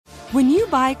When you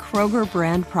buy Kroger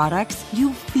brand products,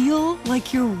 you feel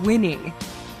like you're winning.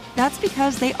 That's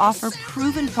because they offer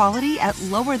proven quality at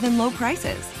lower than low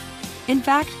prices. In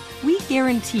fact, we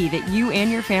guarantee that you and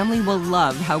your family will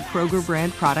love how Kroger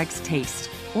brand products taste,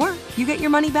 or you get your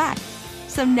money back.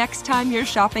 So next time you're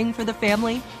shopping for the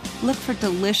family, look for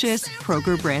delicious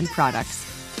Kroger brand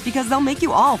products, because they'll make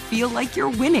you all feel like you're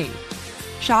winning.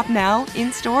 Shop now,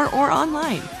 in-store, or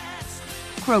online.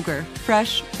 Kroger,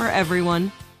 fresh for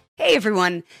everyone. Hey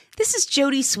everyone, this is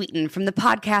Jody Sweeten from the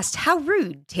podcast How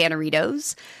Rude,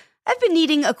 Tanneritos. I've been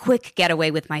needing a quick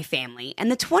getaway with my family,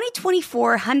 and the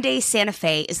 2024 Hyundai Santa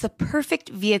Fe is the perfect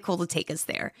vehicle to take us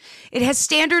there. It has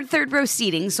standard third-row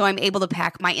seating, so I'm able to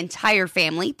pack my entire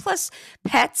family, plus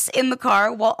pets, in the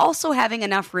car, while also having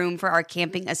enough room for our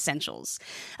camping essentials.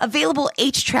 Available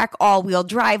H-Track all-wheel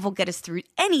drive will get us through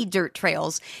any dirt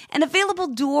trails, and available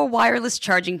dual wireless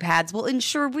charging pads will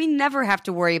ensure we never have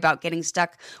to worry about getting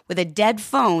stuck with a dead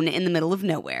phone in the middle of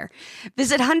nowhere.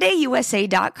 Visit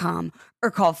HyundaiUSA.com or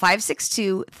call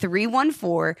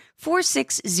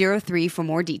 562-314-4603 for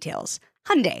more details.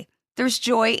 Hyundai, there's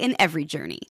joy in every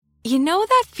journey. You know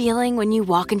that feeling when you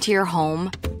walk into your home,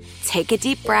 take a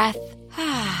deep breath,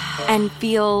 and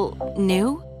feel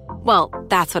new? Well,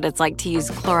 that's what it's like to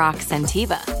use Clorox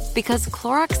Scentiva. Because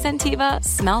Clorox Scentiva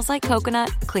smells like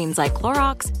coconut, cleans like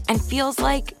Clorox, and feels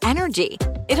like energy.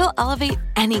 It'll elevate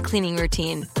any cleaning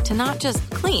routine to not just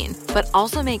clean, but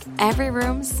also make every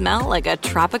room smell like a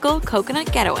tropical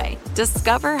coconut getaway.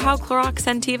 Discover how Clorox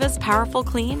Scentiva's powerful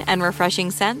clean and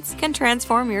refreshing scents can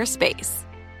transform your space.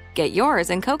 Get yours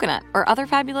in coconut or other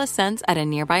fabulous scents at a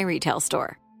nearby retail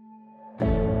store.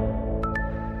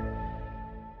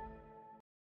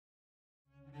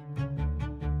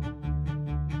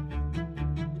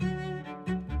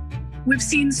 We've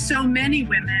seen so many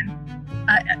women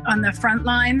on the front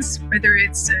lines, whether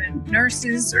it's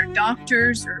nurses or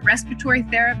doctors or respiratory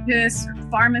therapists or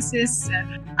pharmacists.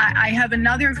 I have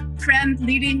another friend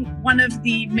leading one of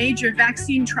the major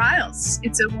vaccine trials.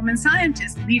 It's a woman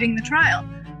scientist leading the trial.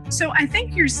 So I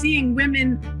think you're seeing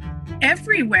women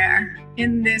everywhere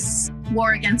in this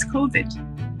war against COVID.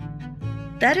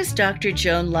 That is Dr.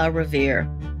 Joan LaRiviere,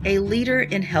 a leader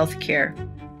in healthcare,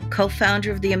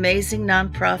 co-founder of the amazing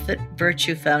nonprofit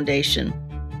Virtue Foundation,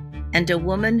 and a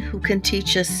woman who can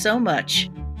teach us so much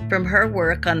from her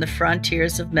work on the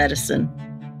frontiers of medicine.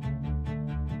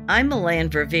 I'm Elaine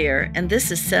Verveer, and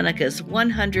this is Seneca's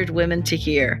 100 Women to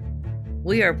Hear.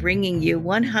 We are bringing you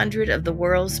 100 of the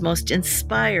world's most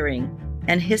inspiring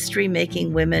and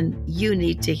history-making women you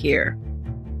need to hear.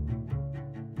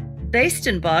 Based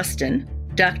in Boston,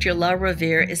 Dr.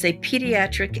 LaRiviere is a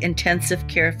pediatric intensive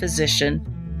care physician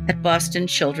at Boston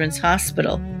Children's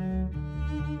Hospital.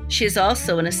 She is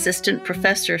also an assistant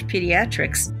professor of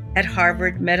pediatrics at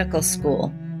Harvard Medical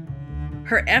School.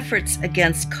 Her efforts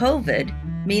against COVID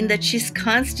mean that she's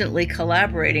constantly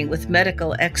collaborating with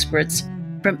medical experts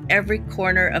from every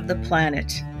corner of the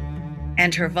planet.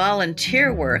 And her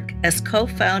volunteer work as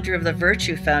co-founder of the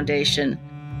Virtue Foundation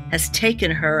has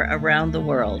taken her around the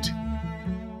world.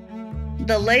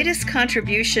 The latest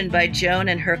contribution by Joan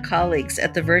and her colleagues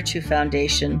at the Virtue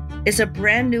Foundation is a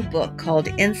brand new book called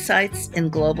Insights in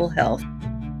Global Health,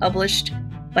 published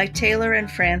by Taylor and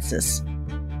Francis.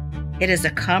 It is a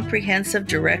comprehensive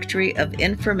directory of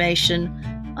information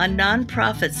on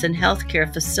nonprofits and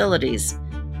healthcare facilities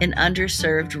in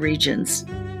underserved regions.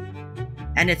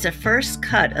 And it's a first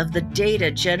cut of the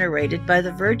data generated by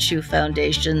the Virtue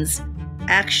Foundation's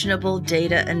Actionable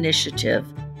Data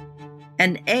Initiative,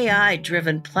 an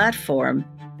AI-driven platform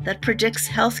that predicts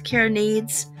healthcare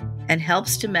needs and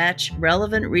helps to match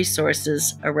relevant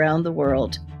resources around the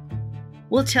world.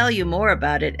 We'll tell you more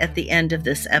about it at the end of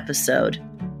this episode.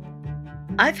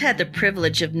 I've had the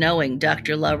privilege of knowing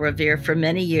Dr. LaRiviere for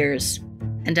many years,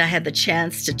 and I had the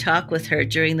chance to talk with her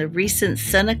during the recent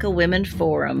Seneca Women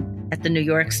Forum at the New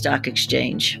York Stock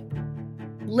Exchange.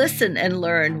 Listen and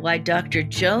learn why Dr.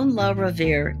 Joan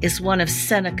LaRiviere is one of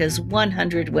Seneca's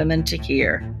 100 Women to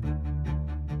Hear.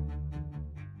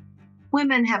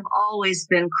 Women have always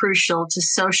been crucial to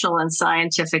social and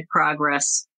scientific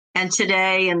progress. And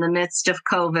today, in the midst of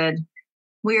COVID,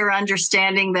 we are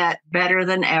understanding that better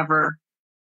than ever,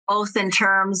 both in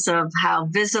terms of how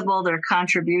visible their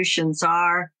contributions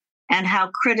are and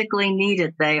how critically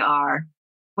needed they are.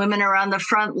 Women are on the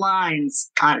front lines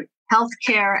on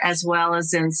healthcare as well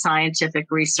as in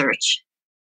scientific research.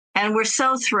 And we're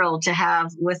so thrilled to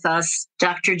have with us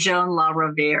Dr. Joan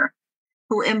LaRiviere,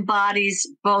 who embodies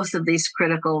both of these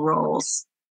critical roles.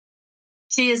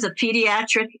 She is a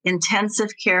pediatric intensive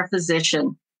care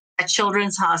physician at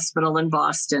Children's Hospital in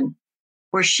Boston.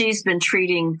 where she's been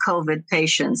treating COVID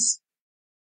patients.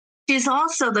 She's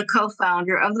also the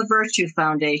co-founder of the Virtue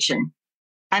Foundation,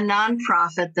 a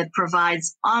nonprofit that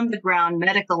provides on-the-ground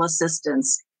medical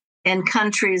assistance in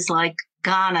countries like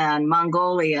Ghana and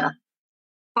Mongolia,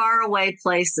 faraway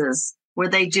places where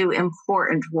they do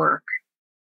important work.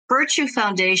 Virtue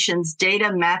Foundation's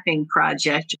data mapping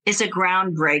project is a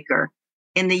groundbreaker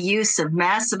in the use of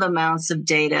massive amounts of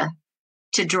data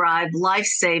to drive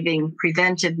life-saving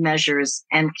preventive measures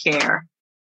and care.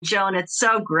 Joan, it's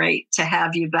so great to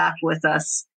have you back with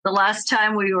us. The last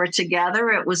time we were together,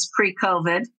 it was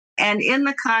pre-COVID. And in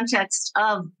the context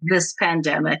of this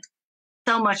pandemic,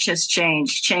 so much has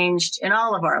changed in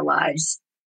all of our lives.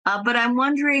 But I'm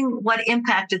wondering what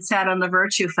impact it's had on the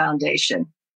Virtue Foundation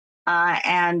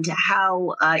and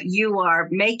how you are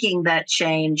making that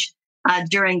change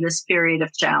during this period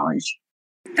of challenge.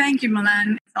 Thank you,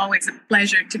 Milan. It's always a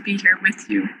pleasure to be here with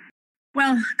you.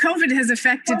 Well, COVID has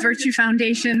affected Virtue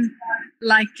Foundation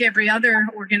like every other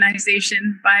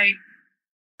organization by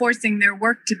forcing their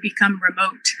work to become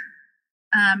remote.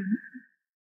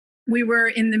 We were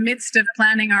in the midst of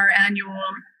planning our annual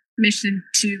mission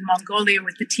to Mongolia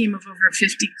with a team of over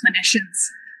 50 clinicians.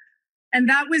 And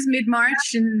that was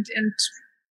mid-March, and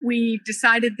we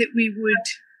decided that we would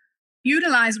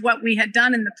utilize what we had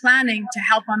done in the planning to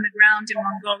help on the ground in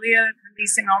Mongolia,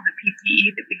 releasing all the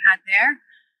PPE that we had there.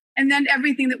 And then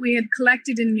everything that we had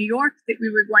collected in New York that we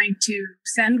were going to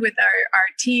send with our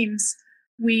teams,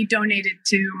 we donated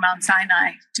to Mount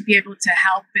Sinai to be able to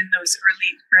help in those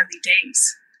early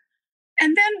days.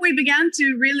 And then we began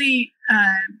to really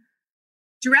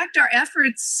direct our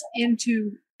efforts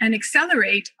into and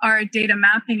accelerate our data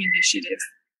mapping initiative,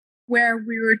 where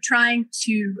we were trying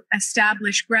to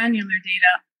establish granular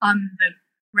data on the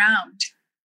ground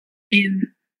in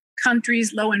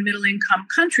countries, low and middle income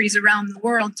countries around the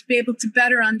world, to be able to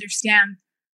better understand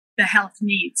the health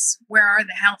needs. Where are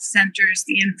the health centers,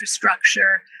 the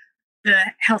infrastructure,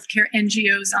 the healthcare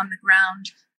NGOs on the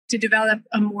ground, to develop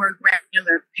a more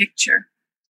granular picture.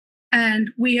 And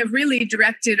we have really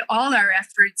directed all our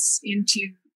efforts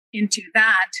into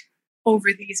that over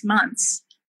these months,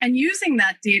 and using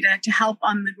that data to help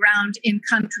on the ground in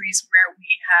countries where we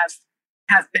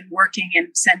have been working and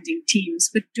sending teams,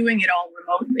 but doing it all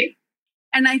remotely.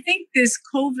 And I think this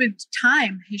COVID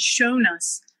time has shown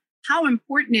us how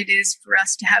important it is for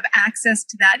us to have access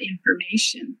to that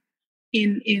information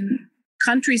in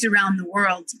countries around the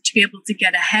world to be able to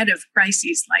get ahead of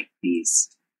crises like these.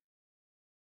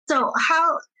 So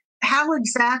how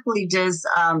exactly does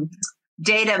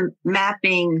data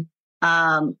mapping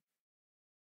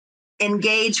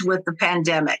engage with the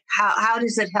pandemic? How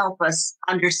does it help us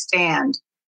understand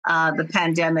the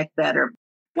pandemic better?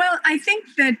 Well, I think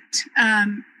that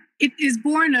it is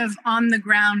born of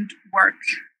on-the-ground work,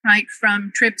 right?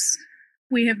 From trips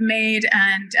we have made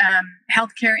and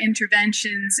healthcare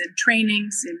interventions and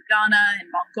trainings in Ghana and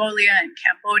Mongolia and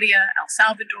Cambodia, El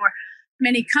Salvador,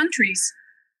 many countries.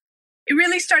 It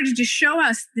really started to show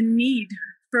us the need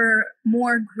for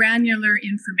more granular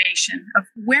information of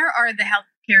where are the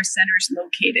healthcare centers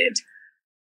located?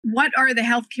 What are the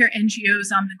healthcare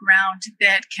NGOs on the ground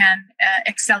that can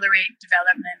accelerate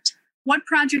development? What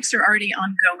projects are already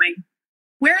ongoing?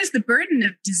 Where is the burden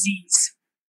of disease?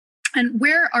 And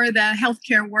where are the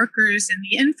healthcare workers and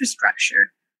the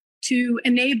infrastructure to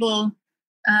enable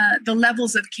the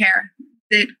levels of care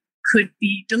that could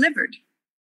be delivered?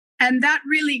 And that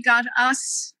really got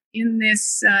us in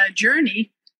this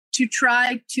journey to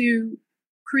try to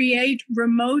create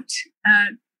remote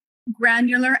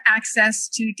granular access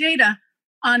to data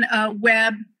on a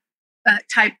web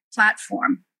type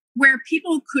platform where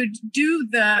people could do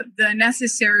the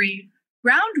necessary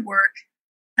groundwork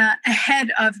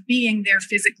ahead of being there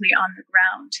physically on the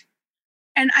ground.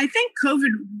 And I think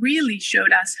COVID really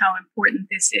showed us how important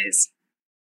this is.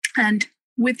 And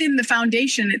within the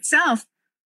foundation itself,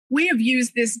 we have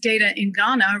used this data in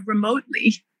Ghana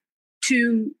remotely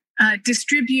to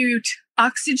distribute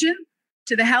oxygen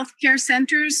to the healthcare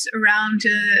centers around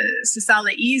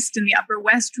Sasala East and the Upper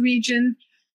West region,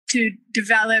 to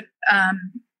develop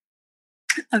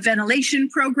a ventilation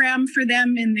program for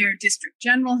them in their district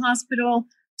general hospital,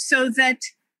 so that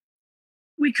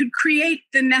we could create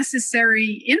the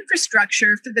necessary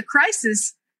infrastructure for the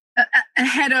crisis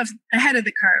ahead of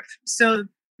the curve. So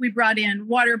we brought in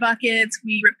water buckets,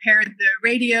 we repaired the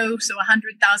radio so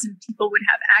 100,000 people would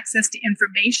have access to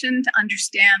information to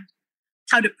understand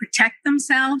how to protect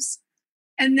themselves.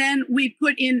 And then we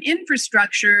put in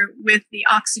infrastructure with the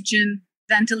oxygen,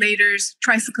 ventilators,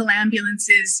 tricycle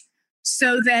ambulances,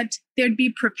 so that they'd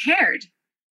be prepared.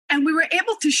 And we were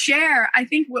able to share, I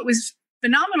think what was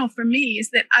phenomenal for me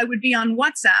is that I would be on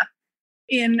WhatsApp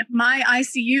in my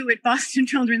ICU at Boston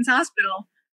Children's Hospital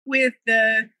with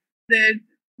the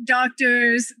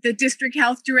doctors, the district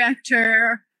health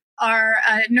director, our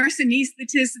nurse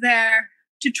anesthetist there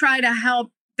to try to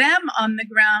help them on the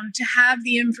ground to have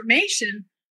the information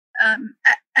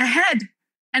ahead.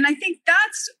 And I think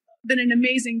that's been an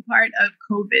amazing part of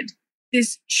COVID,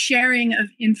 this sharing of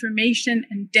information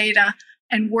and data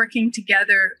and working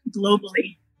together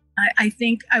globally.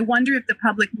 I wonder if the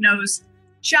public knows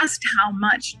just how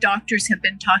much doctors have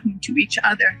been talking to each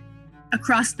other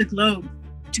across the globe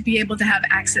to be able to have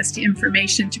access to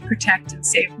information to protect and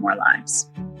save more lives.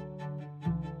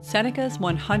 Seneca's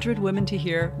 100 Women to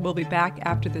Hear will be back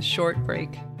after this short break.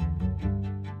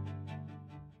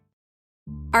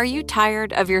 Are you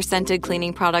tired of your scented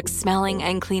cleaning products smelling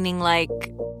and cleaning like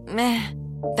meh?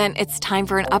 Then it's time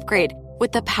for an upgrade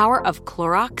with the power of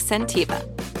Clorox Scentiva.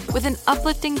 With an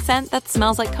uplifting scent that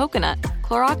smells like coconut,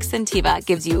 Clorox Scentiva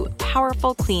gives you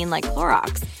powerful clean like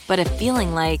Clorox, but a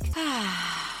feeling like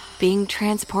being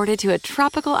transported to a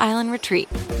tropical island retreat.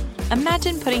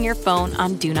 Imagine putting your phone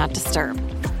on Do Not Disturb,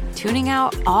 tuning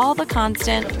out all the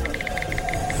constant,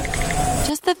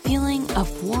 just the feeling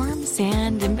of warm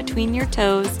sand in between your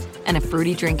toes and a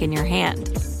fruity drink in your hand.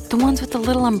 The ones with the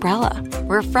little umbrella.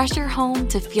 Refresh your home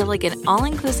to feel like an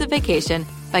all-inclusive vacation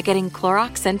by getting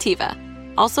Clorox Scentiva.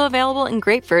 Also available in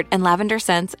grapefruit and lavender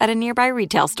scents at a nearby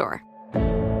retail store.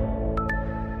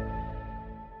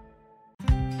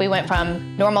 We went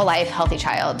from normal life, healthy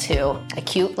child to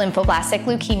acute lymphoblastic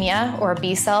leukemia or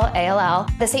B-cell ALL.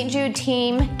 The St. Jude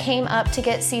team came up to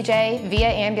get CJ via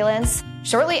ambulance.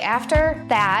 Shortly after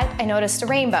that, I noticed a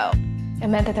rainbow. It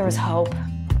meant that there was hope.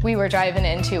 We were driving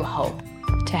into hope.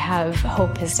 To have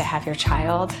hope is to have your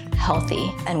child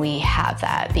healthy, and we have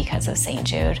that because of St.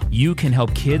 Jude. You can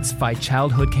help kids fight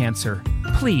childhood cancer.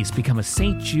 Please become a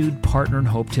St. Jude Partner in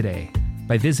Hope today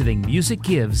by visiting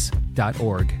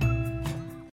musicgives.org.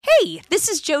 Hey, this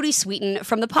is Jodie Sweetin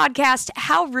from the podcast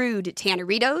How Rude,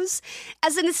 Tanneritos.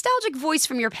 As a nostalgic voice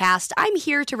from your past, I'm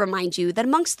here to remind you that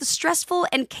amongst the stressful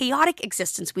and chaotic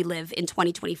existence we live in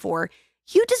 2024,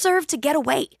 you deserve to get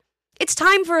away. It's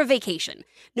time for a vacation,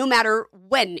 no matter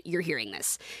when you're hearing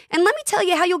this. And let me tell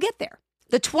you how you'll get there.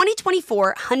 The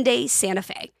 2024 Hyundai Santa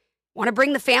Fe. Want to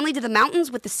bring the family to the mountains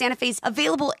with the Santa Fe's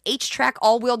available H-Track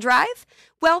all-wheel drive?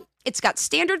 Well, it's got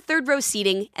standard third-row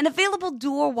seating and available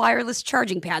dual wireless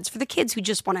charging pads for the kids who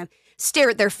just want to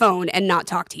stare at their phone and not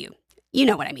talk to you. You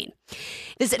know what I mean.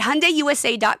 Visit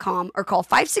HyundaiUSA.com or call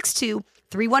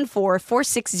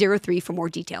 562-314-4603 for more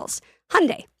details.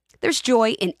 Hyundai, there's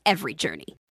joy in every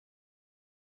journey.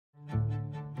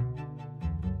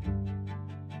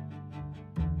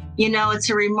 You know, it's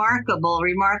a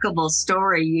remarkable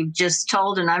story you've just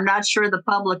told, and I'm not sure the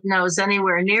public knows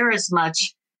anywhere near as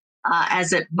much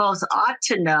as it both ought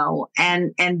to know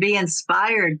and be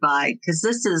inspired by, because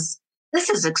this is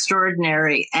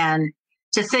extraordinary. And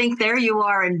to think there you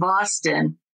are in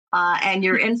Boston and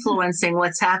you're influencing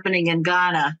what's happening in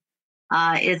Ghana,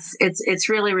 it's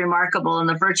really remarkable. And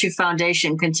the Virtue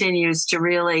Foundation continues to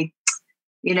really,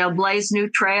 blaze new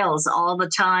trails all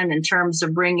the time in terms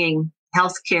of bringing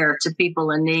healthcare to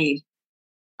people in need.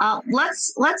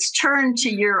 Let's turn to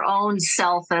your own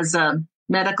self as a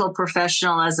medical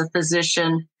professional, as a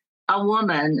physician, a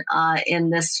woman in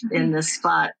this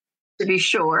spot, to be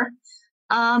sure.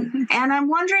 And I'm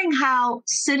wondering how,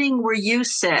 sitting where you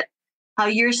sit, how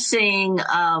you're seeing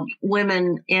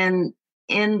women in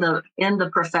the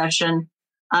profession,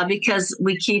 because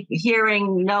we keep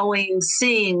hearing, knowing,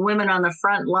 seeing women on the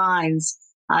front lines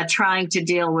trying to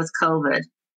deal with COVID.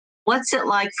 What's it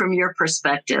like from your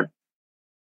perspective?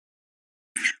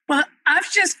 Well,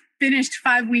 I've just finished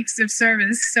 5 weeks of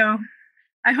service, so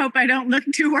I hope I don't look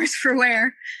too worse for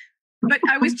wear. But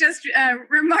I was just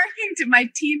remarking to my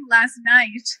team last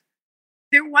night,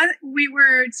 we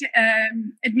were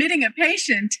admitting a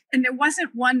patient, and there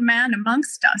wasn't one man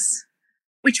amongst us,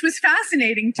 which was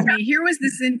fascinating to me. Here was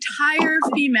this entire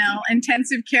female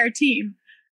intensive care team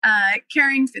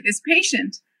caring for this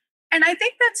patient. And I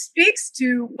think that speaks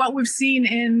to what we've seen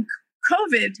in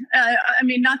COVID.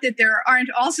 Not that there aren't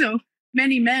also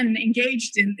many men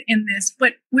engaged in this,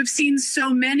 but we've seen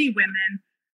so many women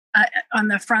on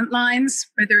the front lines,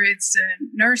 whether it's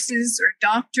nurses or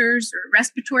doctors or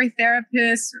respiratory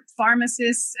therapists or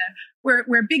pharmacists.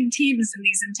 We're big teams in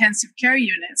these intensive care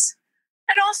units.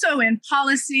 And also in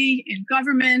policy, in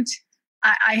government.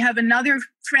 I have another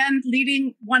friend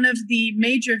leading one of the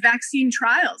major vaccine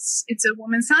trials. It's a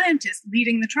woman scientist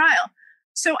leading the trial.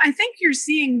 So I think you're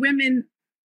seeing women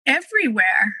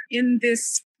everywhere in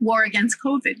this war against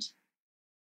COVID.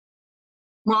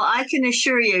 Well, I can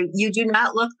assure you, you do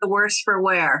not look the worse for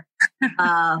wear.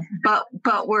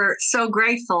 But we're so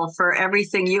grateful for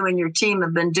everything you and your team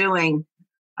have been doing,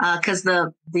 because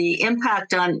the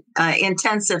impact on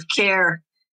intensive care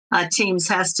teams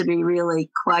has to be really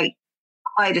quite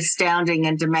astounding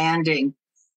and demanding.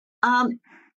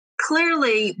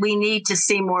 Clearly, we need to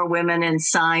see more women in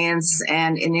science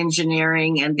and in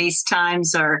engineering, and these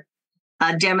times are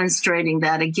demonstrating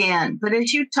that again. But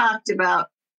as you talked about,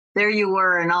 there you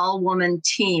were, an all-woman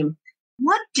team.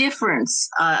 What difference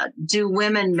do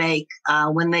women make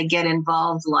when they get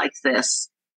involved like this?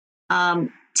 And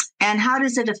how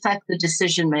does it affect the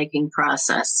decision-making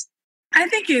process? I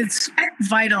think it's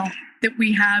vital that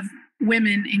we have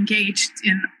women engaged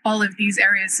in all of these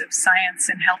areas of science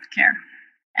and healthcare.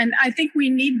 And I think we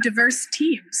need diverse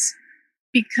teams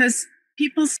because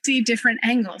people see different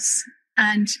angles.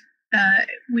 And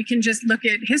we can just look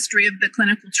at history of the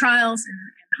clinical trials in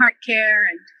heart care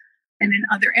and in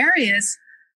other areas,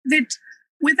 that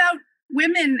without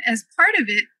women as part of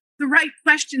it, the right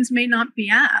questions may not be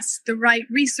asked, the right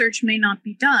research may not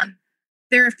be done.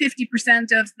 There are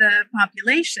 50% of the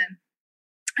population,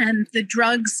 and the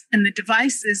drugs and the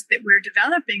devices that we're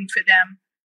developing for them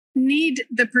need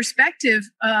the perspective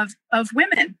of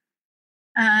women.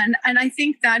 And I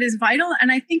think that is vital.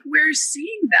 And I think we're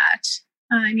seeing that.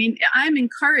 I mean, I'm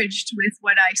encouraged with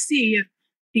what I see of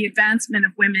the advancement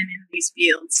of women in these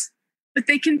fields. But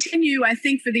they continue, I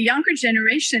think, for the younger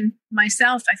generation,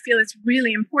 myself, I feel it's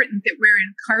really important that we're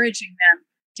encouraging them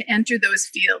to enter those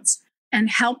fields and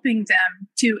helping them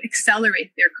to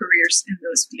accelerate their careers in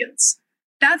those fields.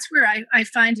 That's where I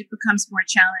find it becomes more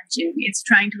challenging. It's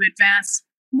trying to advance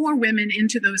more women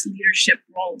into those leadership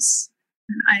roles.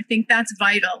 And I think that's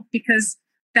vital because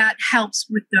that helps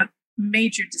with the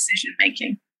major decision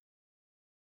making.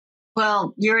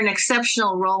 Well, you're an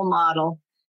exceptional role model.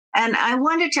 And I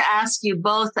wanted to ask you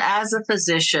both, as a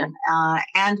physician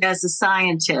and as a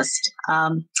scientist,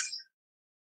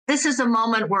 this is a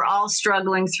moment we're all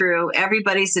struggling through.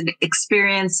 Everybody's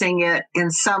experiencing it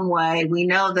in some way. We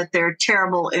know that there are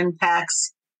terrible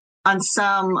impacts on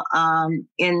some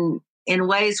in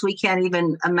ways we can't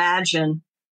even imagine.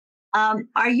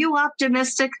 Are you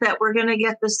optimistic that we're going to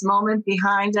get this moment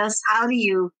behind us? How do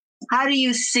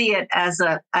you see it as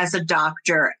a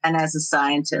doctor and as a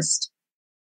scientist?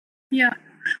 Yeah,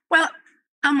 well,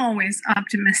 I'm always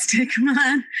optimistic,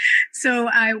 man. So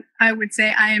I would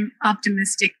say I am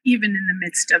optimistic even in the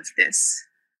midst of this.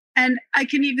 And I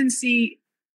can even see,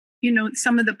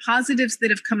 some of the positives that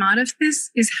have come out of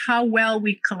this is how well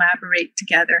we collaborate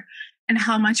together and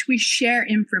how much we share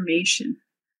information.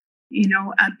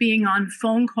 Being on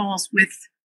phone calls with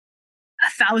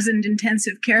 1,000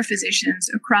 intensive care physicians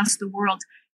across the world,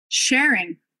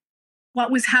 sharing what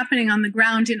was happening on the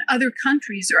ground in other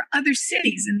countries or other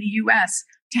cities in the US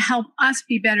to help us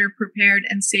be better prepared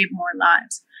and save more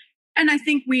lives. And I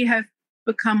think we have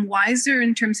become wiser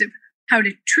in terms of how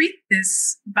to treat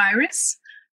this virus.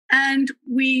 And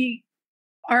we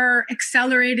are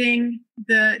accelerating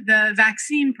the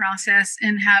vaccine process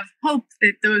and have hope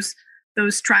that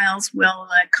those trials will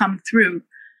come through.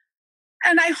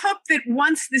 And I hope that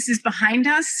once this is behind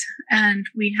us and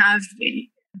we have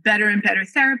better and better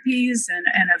therapies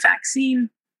and a vaccine,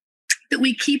 that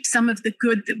we keep some of the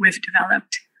good that we've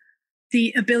developed,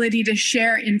 the ability to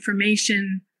share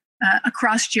information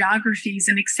across geographies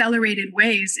in accelerated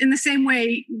ways. In the same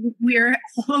way we're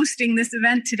hosting this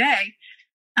event today,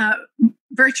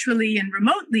 virtually and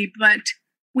remotely, but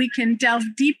we can delve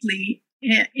deeply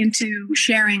into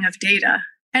sharing of data.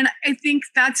 And I think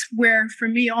that's where, for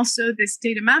me also, this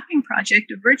data mapping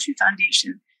project of Virtue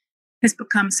Foundation has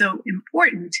become so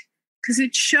important, because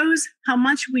it shows how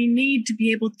much we need to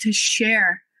be able to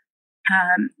share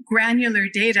granular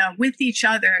data with each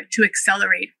other to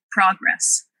accelerate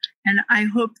progress. And I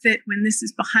hope that when this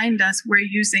is behind us, we're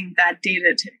using that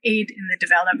data to aid in the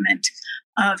development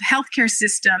of healthcare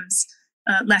systems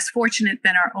less fortunate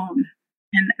than our own.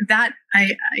 And that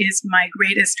is my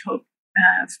greatest hope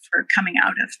for coming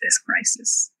out of this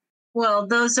crisis. Well,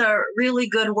 those are really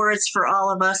good words for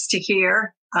all of us to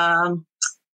hear.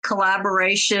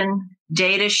 Collaboration,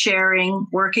 data sharing,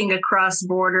 working across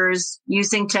borders,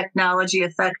 using technology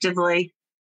effectively.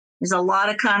 There's a lot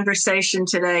of conversation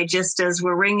today, just as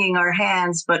we're wringing our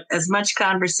hands, but as much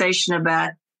conversation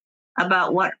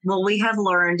about what will we have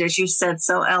learned, as you said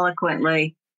so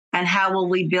eloquently, and how will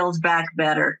we build back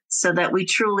better so that we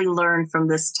truly learn from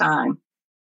this time.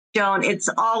 Joan, it's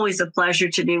always a pleasure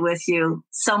to be with you,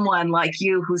 someone like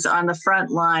you who's on the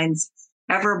front lines,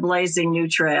 ever blazing new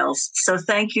trails. So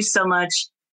thank you so much.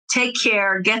 Take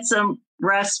care. Get some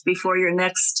rest before your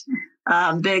next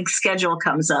big schedule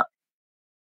comes up.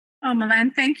 Oh,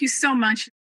 Milan, thank you so much.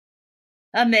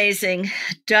 Amazing.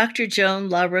 Dr. Joan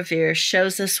LaRiviere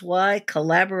shows us why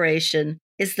collaboration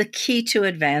is the key to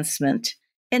advancement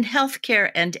in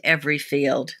healthcare and every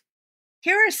field.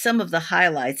 Here are some of the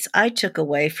highlights I took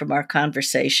away from our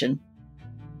conversation.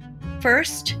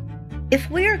 First, if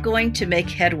we are going to make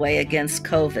headway against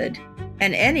COVID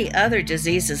and any other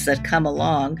diseases that come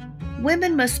along,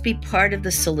 women must be part of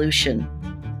the solution.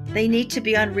 They need to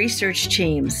be on research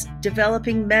teams,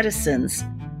 developing medicines,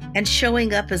 and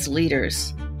showing up as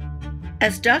leaders.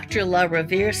 As Dr.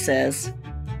 LaRiviere says,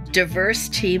 diverse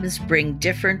teams bring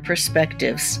different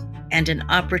perspectives and an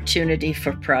opportunity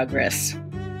for progress.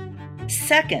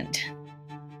 Second,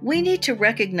 we need to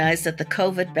recognize that the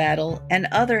COVID battle and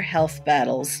other health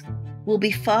battles will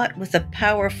be fought with a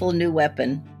powerful new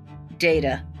weapon,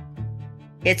 data.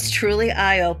 It's truly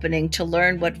eye-opening to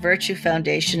learn what Virtue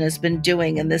Foundation has been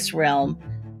doing in this realm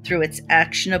through its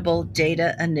Actionable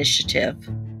Data Initiative.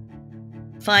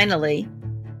 Finally,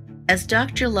 as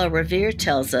Dr. LaRiviere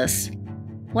tells us,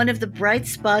 one of the bright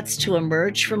spots to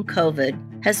emerge from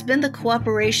COVID has been the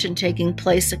cooperation taking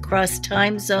place across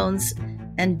time zones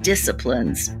and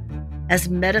disciplines as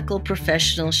medical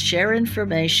professionals share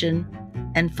information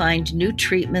and find new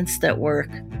treatments that work.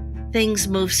 Things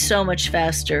move so much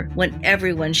faster when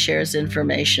everyone shares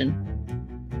information.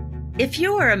 If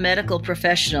you are a medical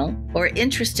professional or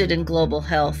interested in global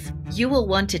health, you will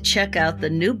want to check out the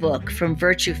new book from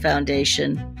Virtue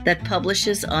Foundation that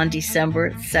publishes on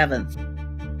December 7th.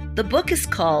 The book is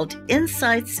called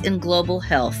Insights in Global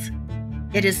Health.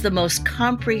 It is the most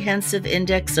comprehensive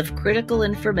index of critical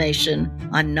information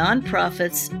on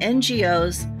nonprofits,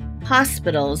 NGOs,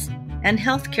 hospitals, and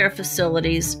healthcare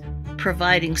facilities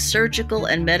providing surgical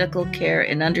and medical care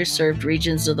in underserved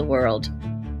regions of the world.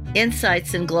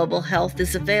 Insights in Global Health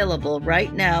is available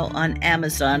right now on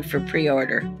Amazon for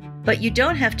pre-order. But you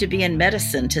don't have to be in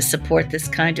medicine to support this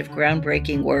kind of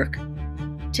groundbreaking work.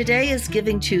 Today is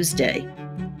Giving Tuesday,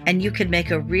 and you can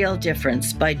make a real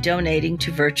difference by donating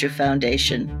to Virtue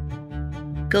Foundation.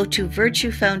 Go to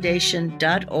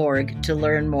virtuefoundation.org to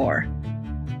learn more.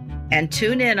 And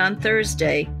tune in on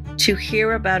Thursday to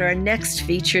hear about our next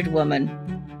featured woman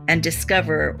and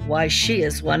discover why she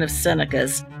is one of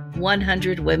Seneca's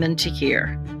 100 Women to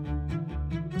Hear.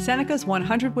 Seneca's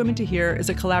 100 Women to Hear is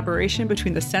a collaboration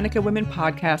between the Seneca Women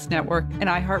Podcast Network and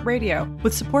iHeartRadio,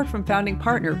 with support from founding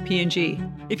partner P&G.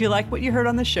 If you like what you heard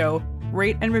on the show,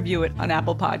 rate and review it on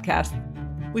Apple Podcasts.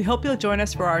 We hope you'll join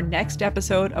us for our next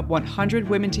episode of 100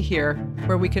 Women to Hear,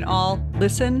 where we can all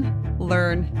listen,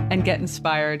 learn, and get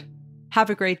inspired. Have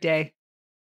a great day.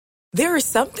 There are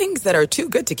some things that are too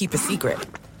good to keep a secret.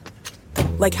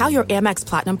 Like how your Amex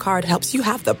Platinum card helps you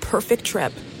have the perfect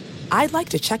trip. I'd like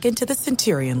to check into the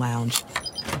Centurion Lounge.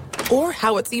 Or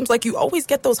how it seems like you always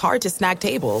get those hard-to-snag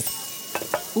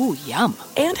tables. Ooh, yum.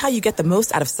 And how you get the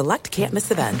most out of select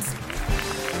can't-miss events.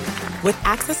 With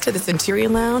access to the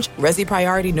Centurion Lounge, Resi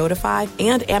Priority Notify,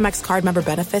 and Amex card member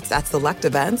benefits at select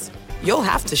events, you'll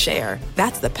have to share.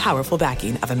 That's the powerful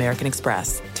backing of American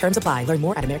Express. Terms apply. Learn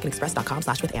more at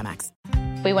americanexpress.com/withAmex.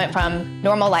 We went from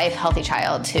normal life, healthy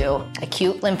child to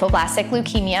acute lymphoblastic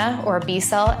leukemia or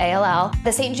B-cell ALL.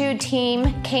 The St. Jude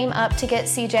team came up to get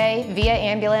CJ via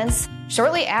ambulance.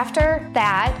 Shortly after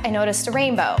that, I noticed a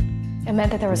rainbow. It meant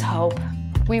that there was hope.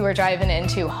 We were driving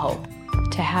into hope.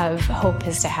 To have hope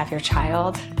is to have your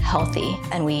child healthy,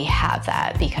 and we have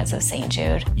that because of St.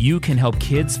 Jude. You can help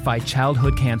kids fight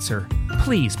childhood cancer.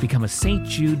 Please become a St.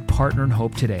 Jude Partner in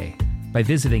Hope today by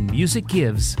visiting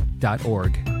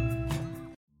musicgives.org.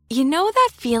 You know that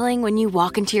feeling when you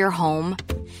walk into your home,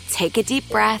 take a deep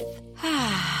breath,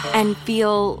 and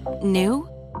feel new?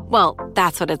 Well,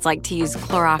 that's what it's like to use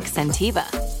Clorox Scentiva.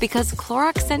 Because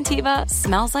Clorox Scentiva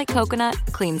smells like coconut,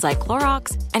 cleans like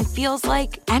Clorox, and feels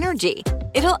like energy.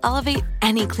 It'll elevate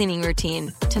any cleaning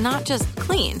routine to not just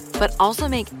clean, but also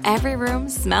make every room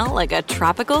smell like a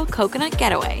tropical coconut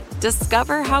getaway.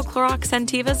 Discover how Clorox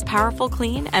Scentiva's powerful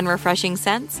clean and refreshing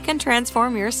scents can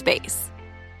transform your space.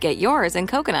 Get yours in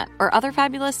coconut or other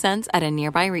fabulous scents at a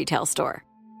nearby retail store.